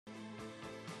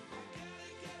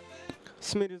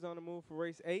Smith is on the move for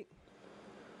race 8.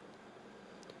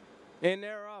 And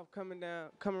they're off coming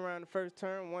around the first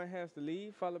turn. One has the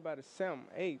lead, followed by the 7,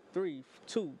 8, 3,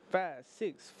 2, 5,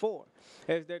 6, 4.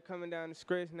 As they're coming down the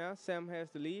stretch now, Sam has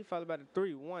the lead, followed by the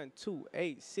 3, 1, 2,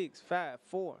 8, 6, 5,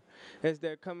 4. As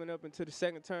they're coming up into the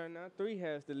second turn now, 3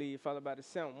 has the lead, followed by the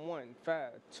 7, 1,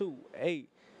 5, 2, 8,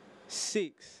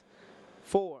 6,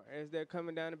 4. As they're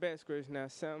coming down the back stretch now,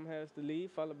 Sam has the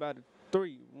lead, followed by the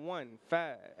 3, 1,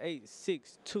 5, 8,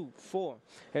 6, 2, 4.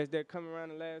 As they're coming around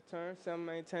the last turn, Sam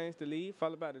maintains the lead,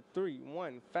 followed by the 3,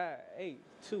 1, 5, 8,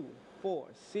 2, 4,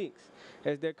 6.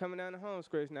 As they're coming down the home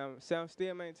stretch now, Sam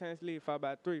still maintains the lead, followed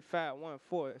by 3, 5, 1,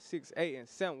 4, 6, 8, and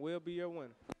Sam will be your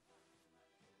winner.